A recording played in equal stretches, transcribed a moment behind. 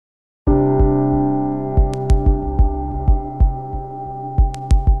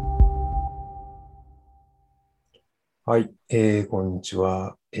はい、こんにち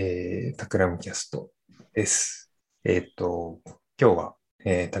は。タクラムキャストです。今日は、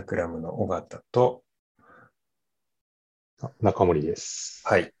タクラムの尾形と、中森です。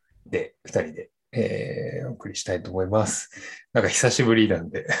はい、で、二人で、お送りしたいと思います。なんか久しぶりなん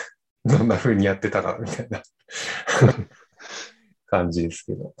で、どんな風にやってたか、みたいな感じです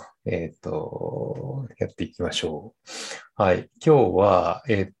けど、やっていきましょう。はい、今日は、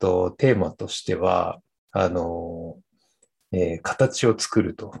テーマとしては、あの、形を作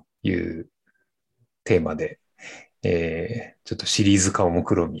るというテーマで、ちょっとシリーズ化を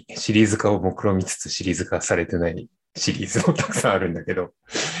目論みつつシリーズ化されてないシリーズもたくさんあるんだけど、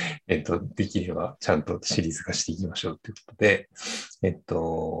できればちゃんとシリーズ化していきましょうということで、や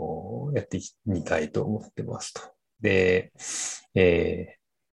ってみたいと思ってますと。で、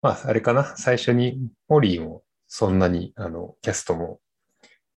まあ、あれかな、最初にモリーもそんなに、キャストも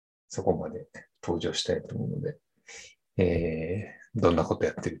そこまで登場したいと思うので、どんなこと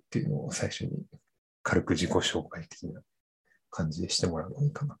やってるっていうのを最初に軽く自己紹介的な感じでしてもらうのがい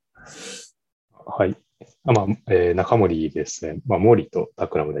いかな。はい。中森ですね。森とタ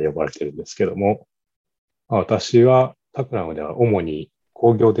クラムで呼ばれてるんですけども、私はタクラムでは主に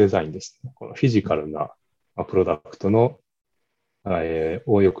工業デザインですね。このフィジカルなプロダクトの、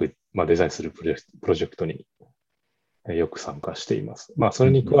をよくデザインするプロジェクトによく参加しています。そ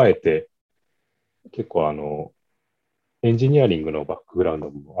れにうん加えて、結構エンジニアリングのバックグラウン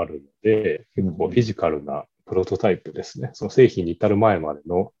ドもあるので、うん。結構フィジカルなプロトタイプですね。その製品に至る前まで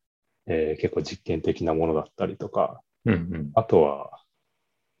の結構実験的なものだったりとか、うん。あとは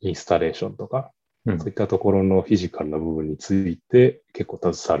インスタレーションとか、うん。そういったところのフィジカルな部分について結構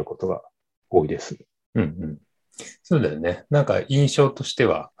携わることが多いです。うん。うん。そうだよね。なんか印象として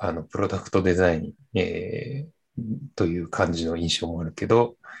は、プロダクトデザイン、という感じの印象もあるけ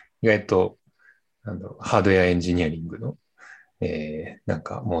ど、意外と、ハードウェアエンジニアリングの、なん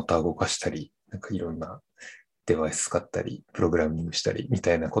かモーター動かしたり、なんかいろんなデバイス使ったり、プログラミングしたりみ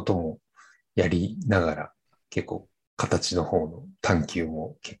たいなこともやりながら、結構形の方の探求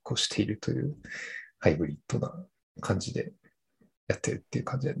も結構しているというハイブリッドな感じでやってるっていう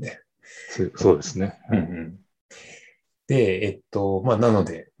感じだよね。そうですね。うんうん。で、まあ、なの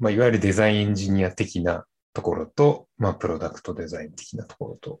で、まあ、いわゆるデザインエンジニア的なところと、まあ、プロダクトデザイン的なとこ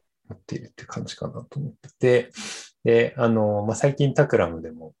ろと持っているっていう感じかなと思ってて、で、まあ、最近タクラム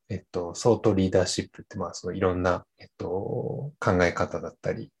でも、ソートリーダーシップって、まあ、そのいろんな、考え方だっ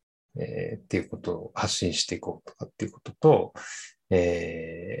たり、っていうことを発信していこうとかっていうことと、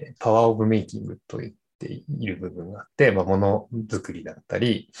パワーオブメイキングと言っている部分があって、まあ、ものづくりだった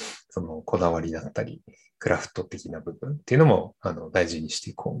り、そのこだわりだったり、クラフト的な部分っていうのも大事にして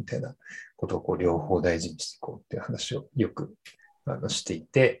いこうみたいなことをこう両方大事にしていこうっていう話をよくしてい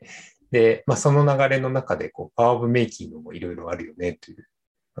て、で、まあ、その流れの中でこうパワーオブメイキングもいろいろあるよねという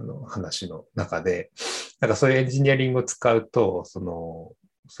話の中で、なんかそういうエンジニアリングを使うと、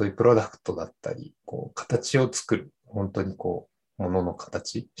そういうプロダクトだったり、こう形を作る、本当にこう、ものの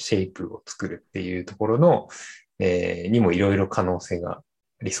形、シェイプを作るっていうところの、にもいろいろ可能性があ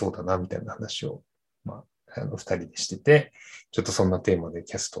りそうだな、みたいな話を、まあ、二人でしてて、ちょっとそんなテーマで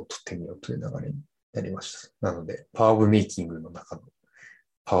キャストを取ってみようという流れになりました。なので、パワーオブメイキングの中の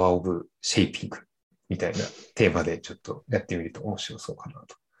パワーオブシェイピングみたいなテーマでちょっとやってみると面白そうかな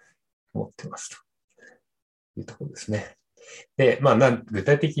と思ってますというところですね。で、まあ、具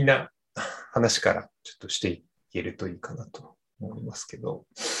体的な話からちょっとしていけるといいかなと思いますけど、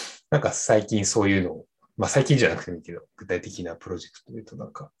なんか最近そういうのを、まあ最近じゃなくてもいいけど、具体的なプロジェクトというとな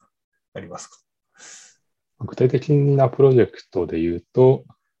んかありますか？具体的なプロジェクトで言うと、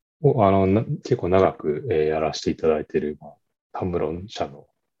結構長く、やらせていただいている、タムロン社の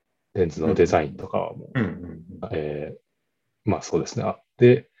レンズうんのデザインとかはもうんうんう、そうですね。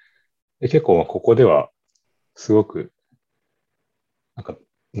結構ここではすごくなんか、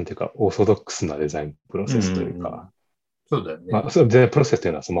なんていうか、オーソドックスなデザインプロうん。うんセスといううんうん。か、そうだよね。そのデザインプロセスとい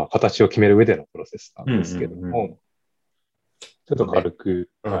うのは、形を決める上でのプロセスなうんうんですけどんうん。も、ちょっとそうね。軽く、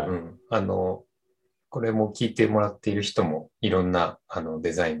うんうん。これも聞いてもらっている人もいろんな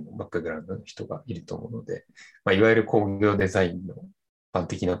デザインのバックグラウンドの人がいると思うので、まあ、いわゆる工業デザインの一般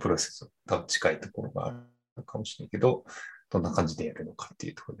的なプロセスと近いところがあるかもしれないけど、どんな感じでやるのかって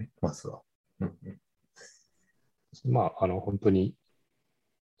いうところで、まずは。うんうん本当に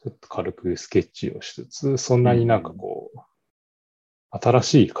ちょっと軽くスケッチをしつつ、そんうんなになんかうんこう、新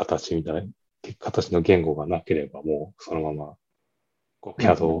しい形みたいな、形の言語がなければ、もうそのまま、うんうん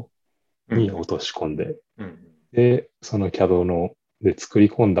CAD うんに落とし込んで、うんで、その CAD で作り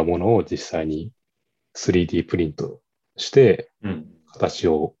込んだものを実際に 3D プリントして、うん形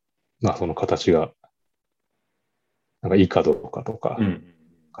を、その形がなんかいいかどうかとか、うん。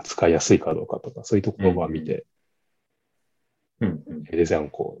使いやすいかどうかとか、そういうところを見て、うんうん。デザインを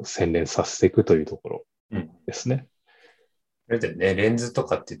こう洗練させていくというところうん。ですね。それでね、レンズと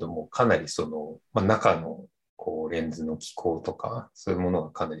かっていうともうかなりその、まあ、中のこうレンズの機構とか、そういうもの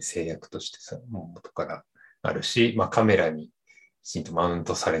がかなり制約としてさ、もう元からあるし、まあ、カメラにきちんとマウン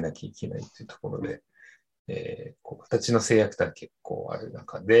トされなきゃいけないっていうところで、こう形の制約ってのは結構ある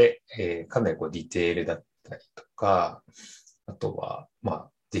中で、かなりこうディテールだったりとか、あとは、ま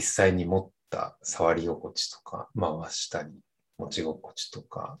あ、実際に持った触り心地とか、回したり、持ち心地と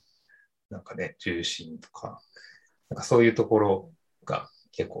か、なんかね、重心とか、なんかそういうところが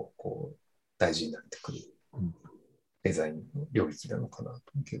結構こう大事になってくるデザインの領域なのかなと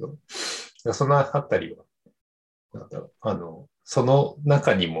思うけど、そのあたりは、なんだろう、その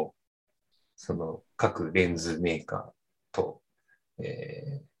中にも、その各レンズメーカーと、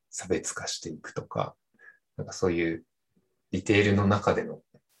差別化していくとか、なんかそういうディテールの中での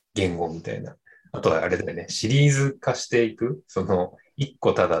言語みたいな。あとはあれだよね、シリーズ化していく、その一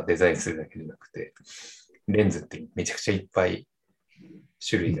個ただデザインするだけじゃなくて、レンズってめちゃくちゃいっぱい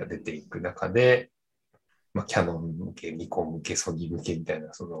種類が出ていく中で、まあ、キャノン向け、ニコン向け、ソニー向けみたい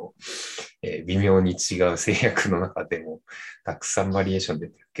な、その、微妙に違う制約の中でも、たくさんバリエーション出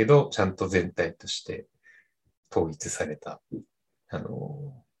てるけど、ちゃんと全体として統一された、あ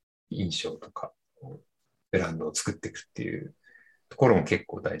の、印象とか、ブランドを作っていくっていうところも結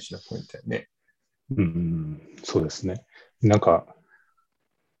構大事なポイントだよね。うん、そうですね。なんか、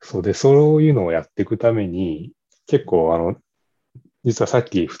そうで、そういうのをやっていくために、結構実はさっ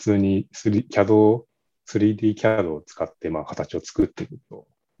き普通に 3D CAD を使って、まあ、形を作っていくと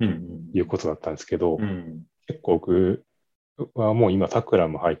いうことだったんですけど、うん。結構僕はもう今タクラ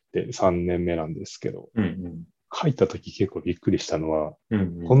ム入って3年目なんですけど、うん。入った時結構びっくりしたのは、う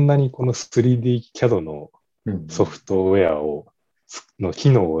ん。こんなにこの 3D CAD のうん。ソフトウェアの機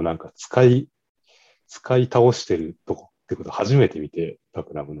能をなんか使い倒してるとこってこと初めて見て、タ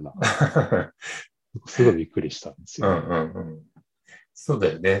クラムの中で。すごいびっくりしたんですうんよね。うんうん。そう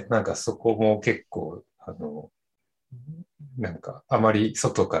だよね。なんかそこも結構、なんかあまり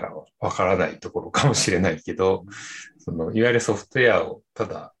外からはわからないところかもしれないけど、そのいわゆるソフトウェアをた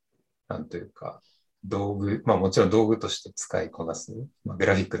だ、なんというか、道具、まあもちろん道具として使いこなす。まあ、グ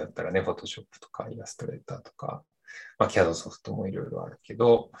ラフィックだったらね、フォトショップとかイラストレーターとか、まあ CAD ソフトもいろいろあるけ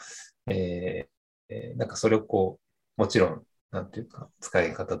ど、なんかそれをこう、もちろん、なんていうか、使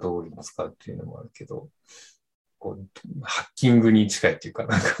い方通りに使うっていうのもあるけど、こう、ハッキングに近いっていうか、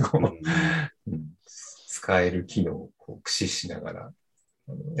なんかうこん、う、使える機能をこう駆使しながら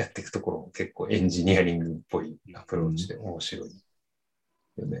やっていくところも結構エンジニアリングっぽいアプローチで面白い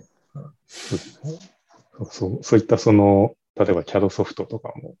よね。そうですね。そういった例えば CAD ソフトと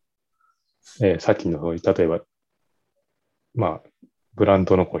かも、さっきの例えば、まあ、ブラン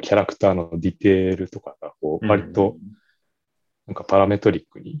ドのこうキャラクターのディテールとかがこう割となんかパラメトリッ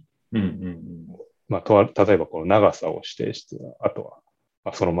クに、うんうんまあ、例えばこの長さを指定して、あとは、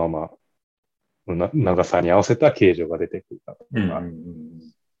まあ、そのまま長さに合わせた形状が出てくるだうんうんとか、うん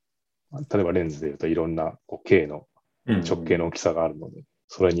例えばレンズで言うといろんなこう径のうんうん直径の大きさがあるので、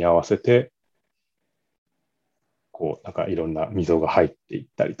それに合わせて、こう、なんかいろんな溝が入っていっ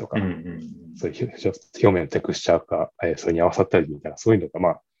たりとか、うんうんそういう表面のテクスチャーが、それに合わさったりみたいな、そういうのが、ま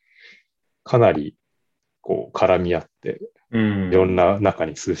あ、かなり、こう、絡み合って、いろんな中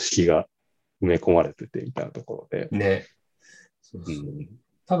に数式が埋め込まれてて、みたいなところで、ね。そうそう。うん、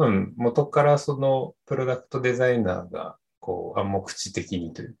多分元からそのプロダクトデザイナーがこう暗黙知的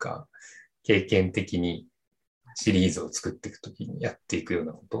にというか経験的にシリーズを作っていくときにやっていくよう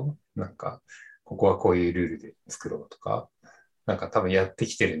なこと、なんかここはこういうルールで作ろうとか、なんか多分やって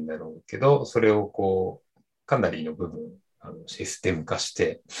きてるんだろうけど、それをこうかなりの部分システム化し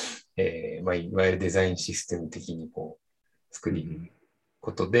て、まあ、いわゆるデザインシステム的にこう作り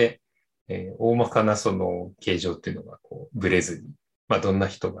ことで、大まかなその形状っていうのがこうブレずに、まあどんな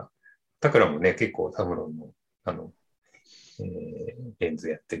人が、だからもね、結構タムロンのあの、レンズ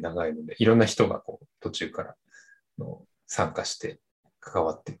やって長いので、いろんな人がこう途中から参加して関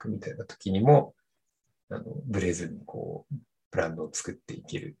わっていくみたいな時にも、ブレずにこう、ブランドを作ってい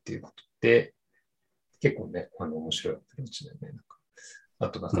けるっていうことで、結構ね、面白いアプローチだよね。なんかあ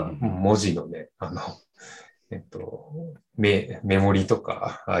となんか、文字のね、メモリと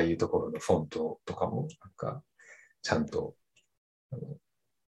か、ああいうところのフォントとかも、なんか、ちゃんと、あの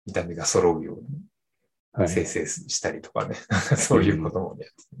見た目が揃うように生はい。成したりとかね、そういうこともね、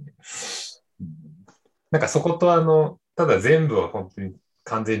なんかそことただ全部は本当に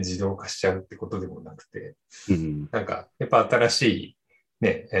完全自動化しちゃうってことでもなくて、うん、なんか、やっぱ新しい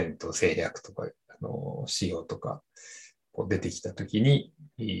ね、制約とか仕様とか、こう出てきたときに、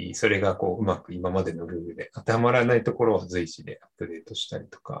それがこううまく今までのルールで当てはまらないところは随時でアップデートしたり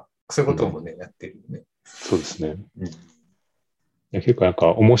とか、そういうこともね、やってるよね。そうですね。うん。結構なんか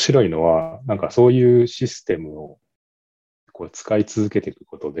面白いのは、なんかそういうシステムをこう使い続けていく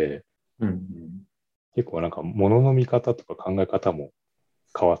ことで、うん。結構なんか物の見方とか考え方も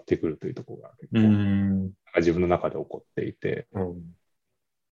変わってくるというところが結う構ん。自分の中で起こっていて、うん。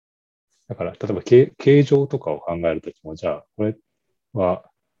だから例えば形状とかを考えるときも、じゃあこれは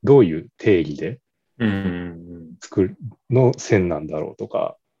どういう定義でうん。作るの線なんだろうと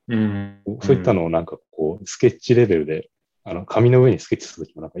か、うん。そういったのをなんかこうスケッチレベルで、紙の上にスケッチする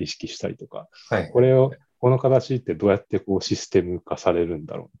ときもなんか意識したりとか、はい。これを、この形ってどうやってこうシステム化されるん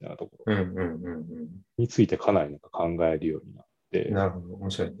だろうみたいなところうん。うん。うん。についてかなりなんか考えるようになって、なるほど。面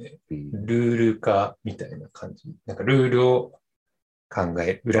白いね。うん、ルール化みたいな感じ。なんかルールを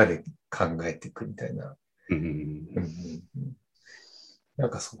裏で考えていくみたいな。うん、うんうんうん、なん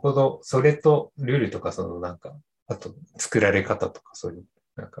かそれとルールとかなんか、あと作られ方とかそういう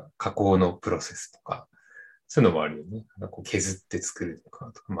なんか加工のプロセスとか、そういうのもあるよね。なんかこう削って作るの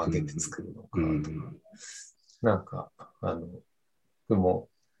かとか、曲げて作るのうかとか。ん、なんか、僕も、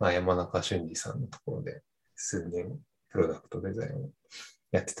まあ、山中俊二さんのところで数年プロダクトデザインを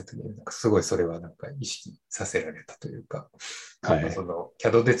やってた時に、なんかすごいそれはなんか意識させられたというか、やっぱはい。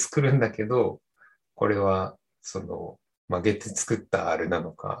CAD で作るんだけど、これは曲げて作った R な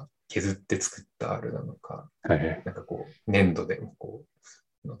のか、削って作った R なのか、はい。なんかこう、粘土でこ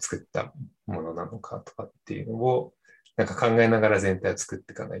作ったものなのかとかっていうのを、なんか考えながら全体を作っ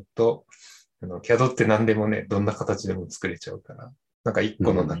ていかないと、CAD って何でもね、どんな形でも作れちゃうから、なんか一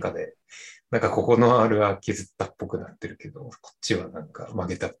個のうん、中で、なんかここの R は削ったっぽくなってるけど、こっちはなんか曲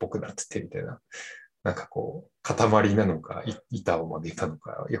げたっぽくなっててみたいな、なんかこう、塊なのか、板を曲げたの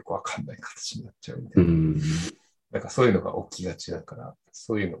か、よくわかんない形になっちゃうみたういな。ん。なんかそういうのが起きがちだから、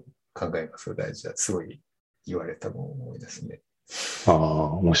そういうのを考えがすごい大事だ。すごい言われたのを思い出すね。ああ、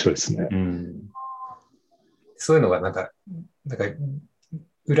面白いですね。うん。そういうのがなんか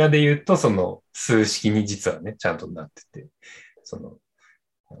裏で言うと、その数式に実はね、ちゃんとなってて、その、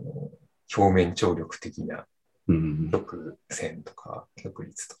あの表面張力的なうん、曲線とか、曲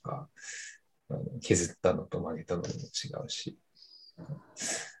率とか、削ったのと曲げたのも違うし、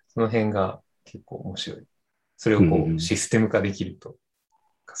その辺が結構面白い。それをこううん、システム化できると、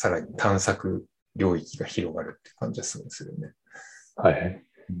さらに探索領域が広がるって感じがするんですよね。はい。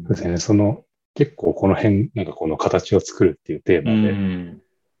うん。そうですね。結構この辺、なんかこの形を作るっていうテーうマで、ん。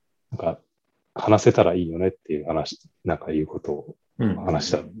なんか話せたらいいよねっていう話、なんかいうことをうん。う話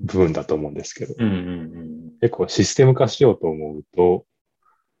したん。部分だと思うんですけど、うん。うん。結構システム化しようと思うと、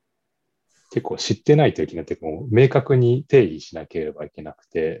結構知ってないといけないっていうか、もう明確に定義しなければいけなく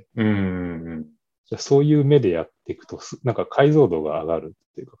て、うん。うん。じゃあそういう目でやっていくと、なんか解像度が上がる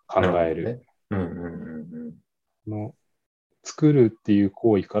っていうか考なるほえる。どね。うん。うん。うん。の作るっていう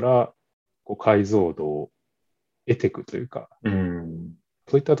行為からこう解像度を得ていくというか、うん。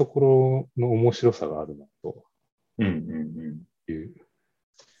そういったところの面白さがあるなとうん。うん。いう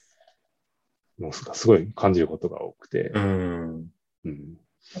のがすごい感じることが多くて、うん。うん、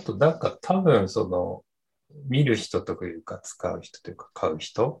あとなんか多分見る人というか使う人というか買う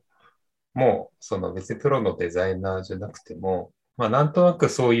人も、別にプロのデザイナーじゃなくても、まあなんとなく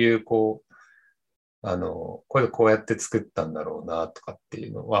そういうこれこうやって作ったんだろうなとかってい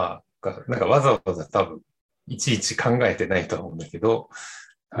うのは、なんかわざわざ多分いちいち考えてないと思うんだけど、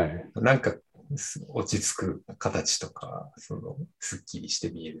はい。なんか落ち着く形とか、すっきりし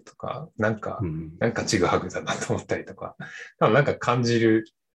て見えるとか、うん、なんかちぐはぐだなと思ったりとか、多分なんか感じ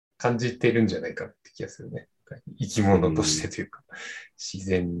てるんじゃないかって気がするね。生きう物としてん、というか、自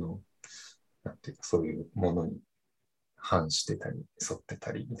然の、なんていうか、そういうものに反してたり、沿って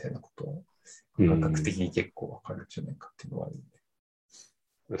たりみたいなことをう感覚ん、的に結構わかるんじゃないかっていうのはあるよね。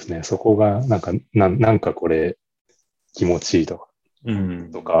ですね。そこがなんかこれ気持ちいいう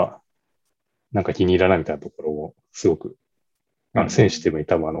ん。とか、なんか気に入らないみたいなところもすごくうん。センシティブに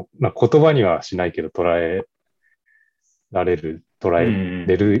多分言葉にはしないけど捉うえれん。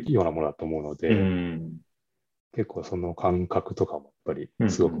るようなものだと思うのうで、ん。結構その感覚とかもやっぱりう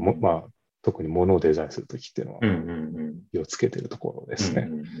ん。すごくまあ、特に物をデザインするときっていうのはうん。うん。気をつけてるところでうん。すね。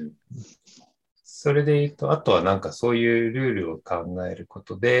うん。それで言うと、あとはなんかそういうルールを考えるこ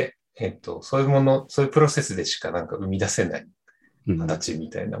とで、そういうもの、そういうプロセスでしかなんか生み出せないうん。形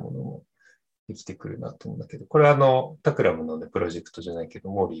みたいなものもできてくるなと思うんだけど、これはタクラムのね、プロジェクトじゃないけど、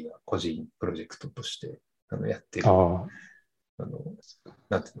モーリーが個人プロジェクトとしてやってる、ああ、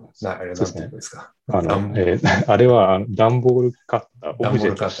なんていうの、あれなんていうんですか。あれは段ボールカッター、オブジェ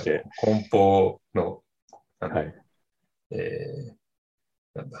段ボールカッターとして、の梱包の、はい。え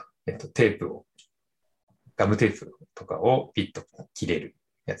なんだ、テープを、ガムテープとかをピッと切れる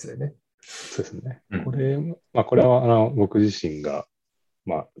やつでね。そうですね。うん。これは僕自身が、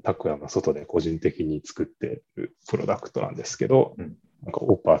タクヤの外で個人的に作っているプロダクトなんですけど、うん。なんか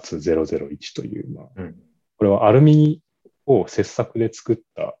オパーツ001という、うん。これはアルミを切削で作っ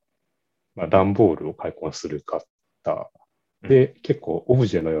た、段ボールを開墾するカッターうん。で、結構オブ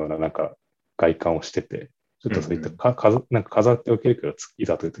ジェのようななんか外観をしてて、ちょっうん。とそういったなんか飾っておけるけど、い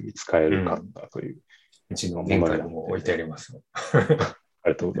ざという時に使えるカッターといううちのものに玄関なってて、にも置いてありますよ。あ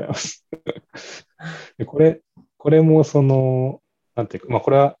りがとうございます。でこれもなんていうか、こ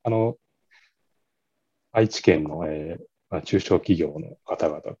れは愛知県の、中小企業の方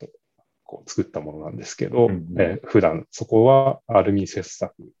々と作ったものなんですけど、うん。普段そこはアルミ切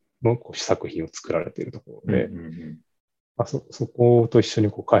削の試作品を作られているとこうん。うろで、ん。そこと一緒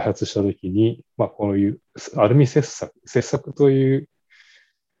に開発したときに、こういうアルミ切削という、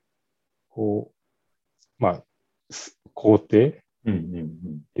こまあ、工程っうん。う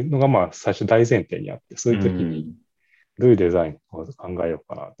ん。ていうのが、最初大前提にあって、そうういう時にん。どういうデザインを考えよう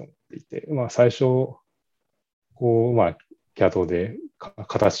かなと思っていて、最初、CAD で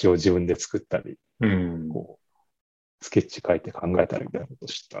形を自分で作ったり、うん。こスケッチ書いて考えたりみたいなことを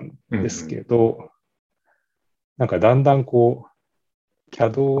したんうん。ですけど、なんかだんだん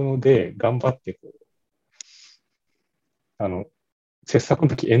CAD で頑張ってあの、切削の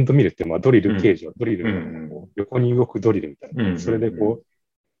時エンドミルって、ドリル形状、ドリうルのん。横に動くドリルみたいな。うん。それでうん。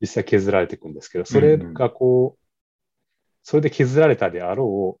実際削られていくんですけど、うん。それで削られたであ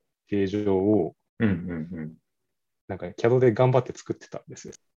ろう形状を、うん。うん。なんか CAD で頑張って作ってたんです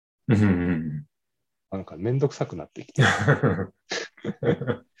よ。うん。なんかめんどくさくなってきて。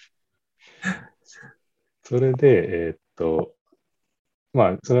それで、そ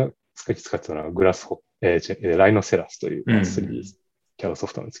れを使ってたのはグラスホッ、ライノセラスという、うん。3D キャドソ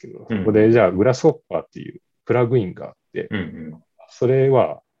フトなんですけど、うん。そこでじゃあグラスホッパーっていうプラグインがあって、うん。それ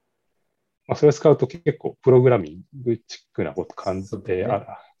は、それを使うと結構プログラミングチックなこと感じて、そうだね。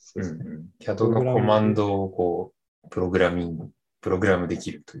そうですね。プ CAD ログのコラミング、マンドをプログラムで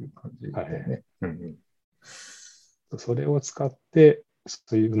きるという感じはい。だよね。うんそれを使って、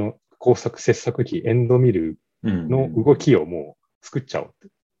そういう切削機、エンドミルうん。うんの動きをもう作っちゃおうって。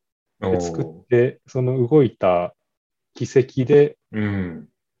うん。で、作っおー。て、その動いた軌跡うん。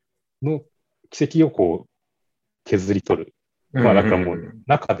の軌跡を削り取る。うんうなんかもうん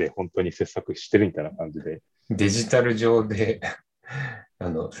中で本当に切削してるみたいな感じで。うん。デジタル上であ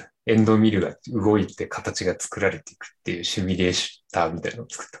の、エンドミルが動いて形が作られていくっていうシミュレーターみたいなのを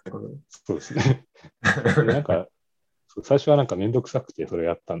作ったってこと。そうですね。で、なんか、最初はなんかめんどくさくてそれ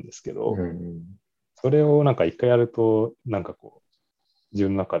やったんですけうど、んそれをなんか一回やると、なんか自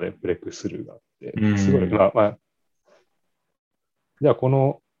分の中でブレイクスルーがあって、うん。すごい、うん。じゃあ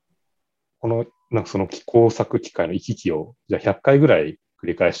なんかその工作機械の行き来を、じゃあ100回ぐらい繰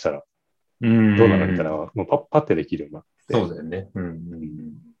り返したらうどうなるみたいなん。のが、もうパッてできるようになって、そうだよね。うんううん。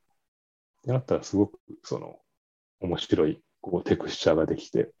んってなったらすごく、面白い、テクスチャーができ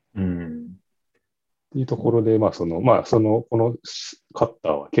て、っうん。うん。ていうところで、このカッタ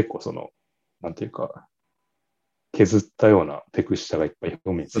ーは結構なんていうか、削ったようなテクスチャーがいっぱい表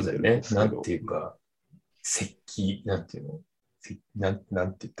面についてるんでそうだよね。なんすけど、ていうか、石器、なんていうの、なん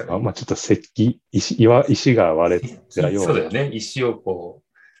て言ったらいい。ちょっと石が割れた石器、ような、そうだよね。石を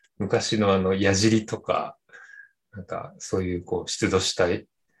昔の矢尻とか、なんか、そういう出土した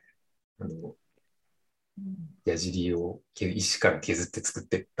の、矢尻を石から削って作っ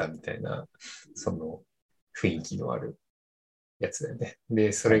てったみたいな、その雰囲気のあるやつだよね。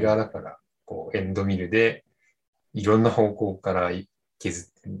で、それがはい、だから、エンドミルで、いろんな方向から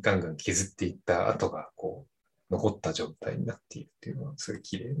ガンガン削っていった跡が、残った状態になっているっていうのは、すごい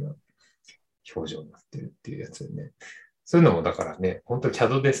綺麗な表情になってるっていうやつでね。そういうのもだからね、本当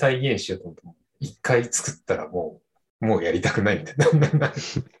CAD で再現しようと思っても、一回作ったらもうやりたくないみたいな。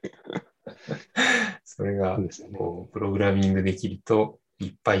それが、そうですよね。プログラミングできると、い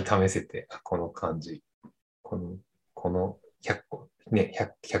っぱい試せて、この感じ、この100個、ね、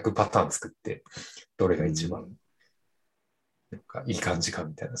100パターン作って、どれが一番、なんかいい感じか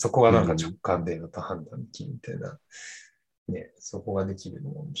みたいな。そこはなんか直感でまた判断できるみたいな。ね、そこができるの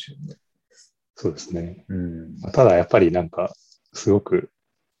も面白いね。そうですね。うん。ただやっぱりなんか、すごく、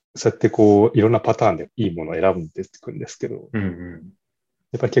そうやっていろんなパターンでいいものを選ぶんですくんですけど、うん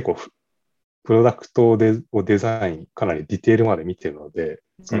やっぱり結構プロダクトをデザイン、かなりディテールまで見てるので、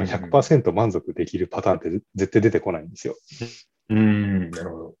その100% 満足できるパターンって絶対出てこないんですよ。なる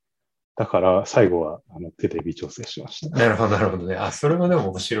ほど。だから最後は手で微調整しました。なるほど、なるほどね。それもでも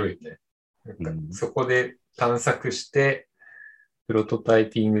面白いよね。そこで探索して、プロトタイ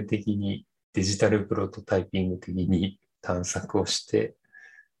ピング的に、デジタルプロトタイピング的に探索をして、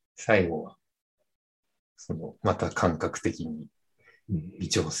最後は、また感覚的に微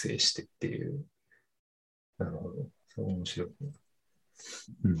調整してっていう。なるほど。それ面白いね。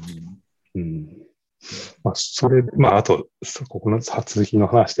それで、あと、ここの続きの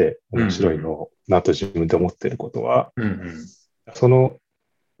話で面白いのなと自分で思っていることは、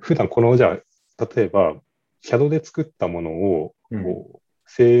普段じゃあ、例えば、CAD で作ったものを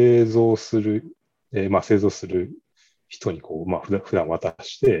製造する、製造する人に普段渡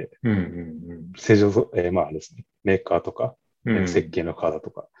して、ですね、メーカーとか、設計の方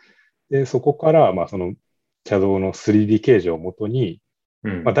とか、で、そこから、CAD の 3D 形状をもとに、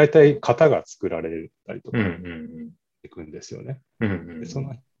大体型が作られたりとかいくんですよね。でそ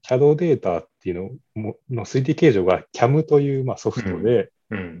の CAD データっていうの 3D 形状が CAM というソフトで、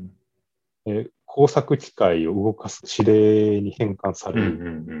工作機械を動かす指令に変換される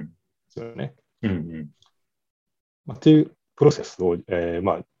んですよね。っていうプロセスを、デ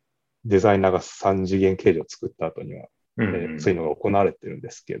ザイナーが3次元形状を作った後には、そういうのが行われてるん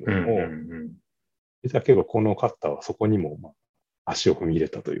ですけども、実は結構この方はそこにも、足を踏み入れ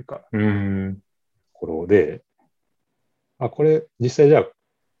たというか、ところで、これ実際じゃあ、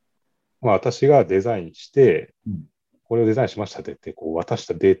私がデザインして、これをデザインしましたって言って渡し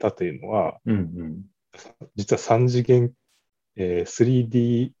たデータというのは、実は3次元、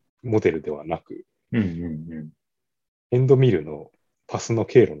3D モデルではなく、エンドミルのパスの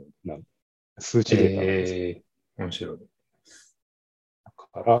経路の数値データなんです。面白い。だ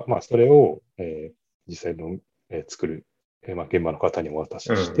から、それを、実際の、作る、現場の方にお渡し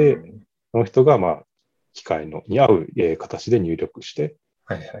して、その人が、機械に合う、形で入力して、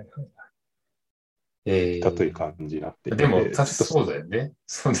たという感じになっていて。でも、そうだよね。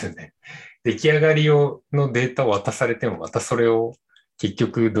そうだよね。出来上がりのデータを渡されても、またそれを結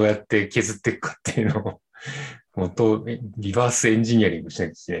局どうやって削っていくかっていうのを、リバースエンジニアリングしな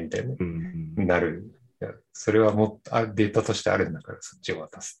きゃいけないみたいになる。それはデータとしてあるんだから、そっちを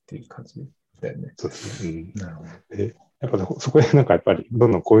渡すっていう感じだよね。そうですね。なるほど。やっぱそこでやっぱり、ど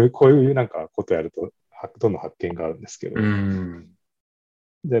んどんこういうことをやると、どんどん発見があるんですけど。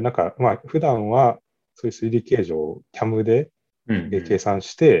で、普段は、そういう 3D 形状を CAM で計算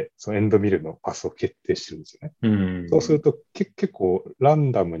して、そのエンドミルのパスを決定してるんですよね。そうすると、結構ラ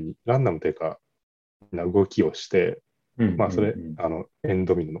ンダムというか、動きをして、それ、エン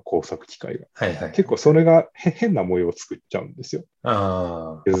ドミルの工作機械が。結構それが変な模様を作っちゃうんですよ。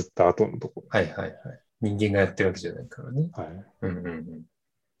削った後のところ。人間がやってるわけじゃないからね。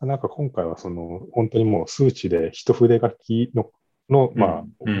今回は本当にもう数値で一筆書き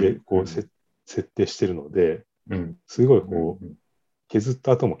で設定してるので、すごい削っ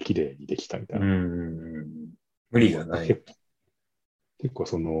た後も綺麗にできたみたいな。無理がない。結構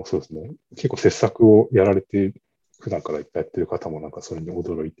そうですね。結構切削をやられて、普段からいっぱいやってる方もそれに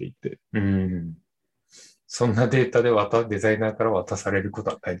驚いていて。そんなデータでデザイナーから渡されるこ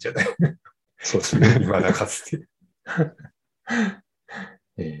とはないんじゃない？そうですね。今だかつて。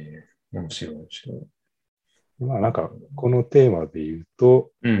面白い、面白い。このテーマで言う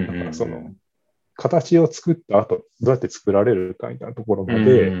と、形を作った後、どうやって作られるかみたいなところま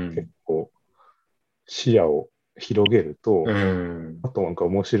で、結構視野を広げると、あと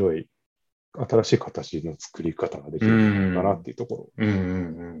面白い、新しい形の作り方ができるのかなっていうところ。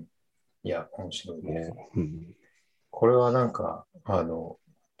いや、面白いね。これは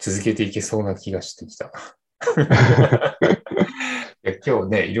続けていけそうな気がしてきた。今日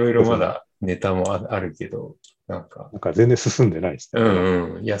ね、いろいろまだネタもあるけど、全然進んでないですね。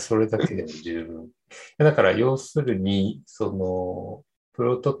いや、それだけでも十分。だから、要するに、プ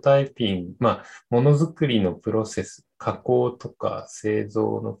ロトタイピング、ものづくりのプロセス、加工とか製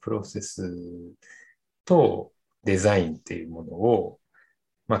造のプロセスとデザインっていうものを、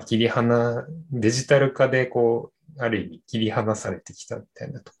デジタル化である意味切り離されてきたみた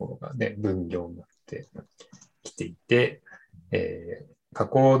いなところがね、分業になってきていて、加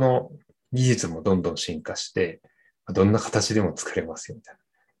工の技術もどんどん進化して、どんな形でも作れますよみたい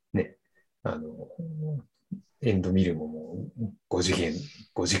な。ね。エンドミルももう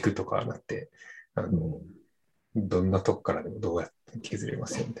5軸とかなって、どんなとこからでもどうやって削れま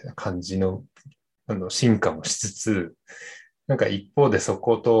すよみたいな感じの、進化もしつつ、一方でそ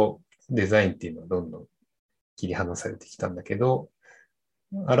ことデザインっていうのはどんどん切り離されてきたんだけど、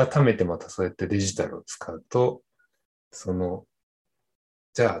改めてまたそうやってデジタルを使うと、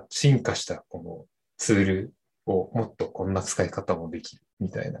じゃあ進化したこのツールをもっとこんな使い方もできるみ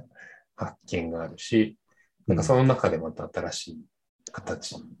たいな発見があるし、なんかその中でまた新しい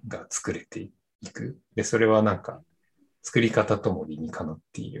形が作れていく。で、それはなんか作り方とも理にかなっ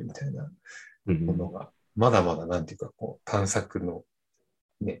ているみたいなものが、まだまだなんていうかこう探索の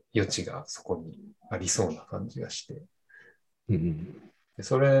ね、余地がそこにありそうな感じがして。で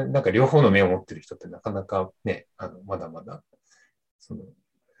それ、なんか両方の目を持ってる人ってなかなかね、まだまだ、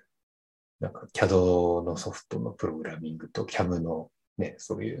なんか CAD のソフトのプログラミングと CAM のね、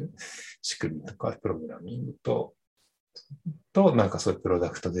そういう仕組みとかプログラミングとなんかそういうプロダ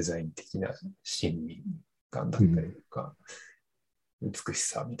クトデザイン的な親身感だったりとか、美し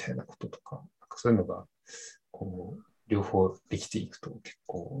さみたいなこととか、なんかそういうのが、こう、両方できていくと結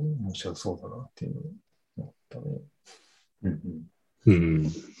構面白そうだなっていうのを思ったね。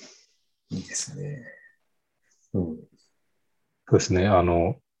いいですね。そうですね。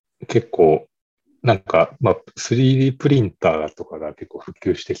結構、なんか、3D プリンターとかが結構普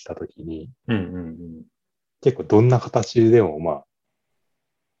及してきたときに、結構どんな形でも、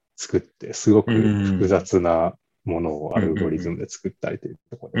作って、すごく複雑なものをアルゴリズムで作ったりという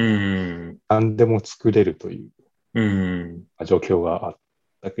ところで、何でも作れるという状況があっ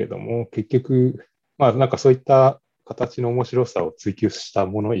たけれども、結局、なんかそういった形の面白さを追求した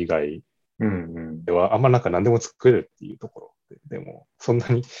もの以外では、あんまなんか何でも作れるっていうところでも、そんな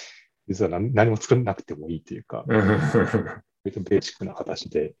に実は何も作らなくてもいいというか、ベーシックな形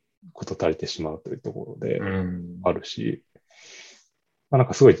で事足りてしまうというところであるし、なん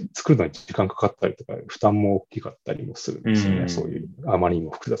かすごい作るのに時間かかったりとか、負担も大きかったりもするんですよね。そういう、あまりに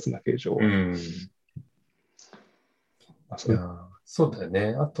も複雑な形状は。そうだよ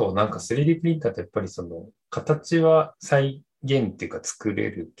ね。あと、なんか 3D プリンターってやっぱり形は再現っていうか作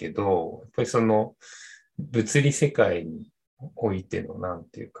れるけど、やっぱり物理世界においての、なん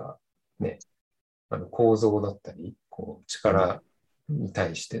ていうか、ね、構造だったり、こう、力に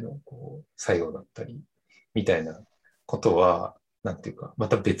対しての、こう、作用だったり、みたいなことは、なんていうか、ま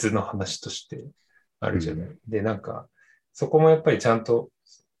た別の話としてあるじゃない。で、なんか、そこもやっぱりちゃんと、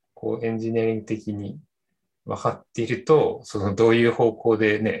こう、エンジニアリング的に分かっていると、どういう方向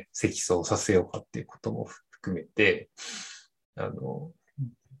でね、積層させようかっていうことも含めて、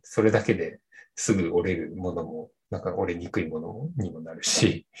それだけですぐ折れるものも、なんか折れにくいものにもなる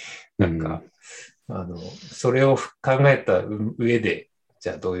し、なんか、それを考えた上で、じ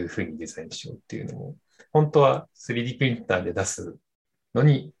ゃあどういうふうにデザインしようっていうのも、本当は 3D プリンターで出すの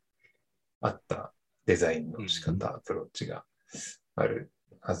にあったデザインの仕方、アプローチがある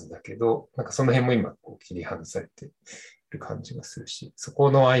はずだけど、なんかその辺も今こう切り離されている感じがするし、そ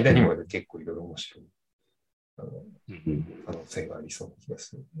この間にも結構いろいろ面白い可能性がありそうな気が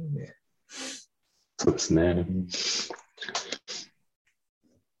するね。そうですね。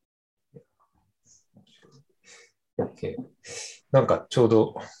OK。なんかちょう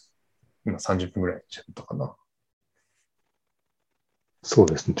ど今30分ぐらいしちゃったかな。そう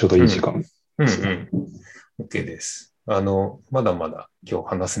ですね。ちょうどいい時間ですね。OK です。まだまだ今日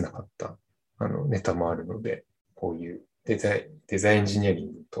話せなかったネタもあるので、こういうデザインエンジニアリ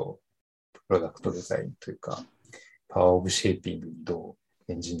ングとプロダクトデザインというか、パワーオブシェイピングにど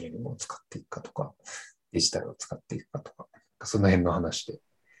うエンジニアリングを使っていくかとか、デジタルを使っていくかとか、その辺の話で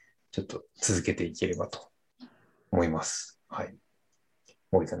ちょっと続けていければと思います。はい。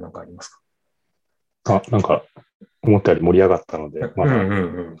森さんなんかありますか？なんか思ったより盛り上がったので、まだ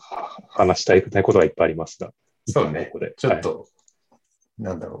話したいことがいっぱいありますが、そうね。ちょっと、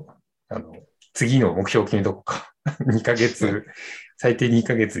なんだろう。次の目標を決めとこうか。2ヶ月、最低2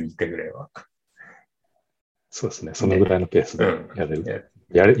ヶ月に1回ぐらいは。そうですね。そのぐらいのペースでやれる。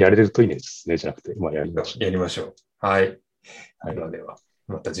やれるといいですね。じゃなくて、やりましょう。やりましょう。はい。では、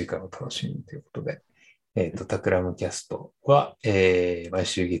また次回お楽しみにということで。タクラムキャストは、毎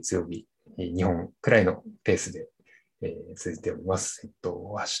週月曜日、2本くらいのペースで、続いております。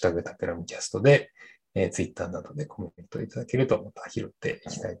ハッシュタグタクラムキャストで、ツイッターなどでコメントいただけるとまた拾ってい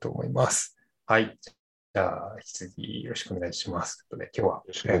きたいと思います。はい。じゃあ、引き続きよろしくお願いします。ということで、今日はよ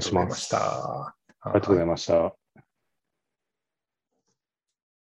ろしくお願いします。ありがとうございました。ありがとうございました。